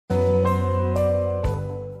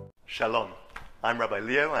Shalom, I'm Rabbi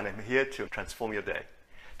Leo and I'm here to transform your day.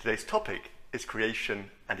 Today's topic is creation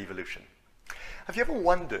and evolution. Have you ever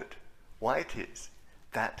wondered why it is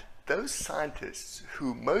that those scientists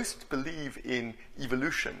who most believe in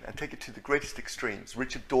evolution and take it to the greatest extremes,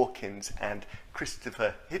 Richard Dawkins and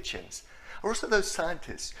Christopher Hitchens, are also those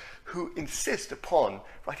scientists who insist upon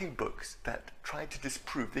writing books that try to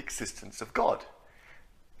disprove the existence of God?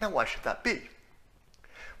 Now, why should that be?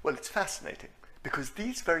 Well, it's fascinating because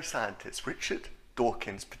these very scientists, Richard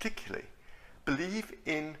Dawkins particularly, believe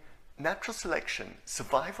in natural selection,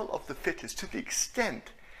 survival of the fittest, to the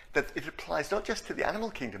extent that it applies not just to the animal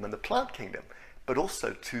kingdom and the plant kingdom, but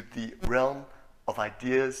also to the realm of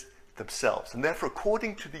ideas themselves. And therefore,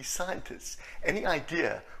 according to these scientists, any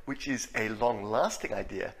idea which is a long-lasting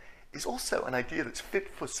idea is also an idea that's fit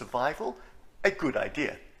for survival, a good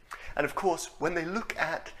idea. And of course, when they look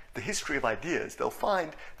at the history of ideas, they'll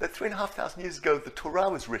find that 3,500 years ago the Torah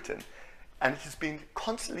was written, and it has been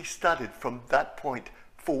constantly studied from that point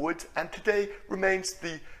forwards, and today remains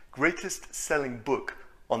the greatest selling book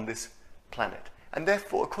on this planet. And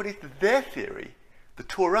therefore, according to their theory, the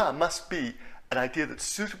Torah must be an idea that's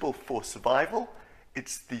suitable for survival,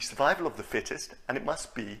 it's the survival of the fittest, and it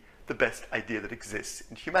must be the best idea that exists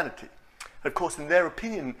in humanity. And of course, in their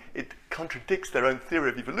opinion, it contradicts their own theory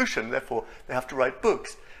of evolution, therefore they have to write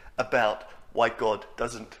books about why God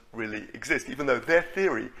doesn't really exist, even though their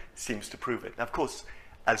theory seems to prove it. Now, of course,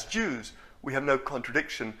 as Jews, we have no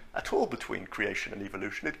contradiction at all between creation and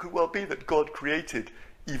evolution. It could well be that God created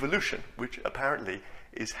evolution, which apparently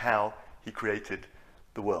is how he created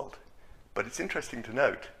the world. But it's interesting to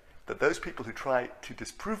note that those people who try to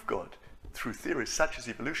disprove God through theories such as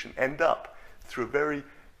evolution end up, through a very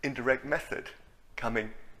indirect method,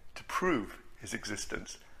 coming to prove his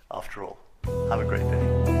existence after all. Have a great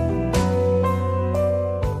day.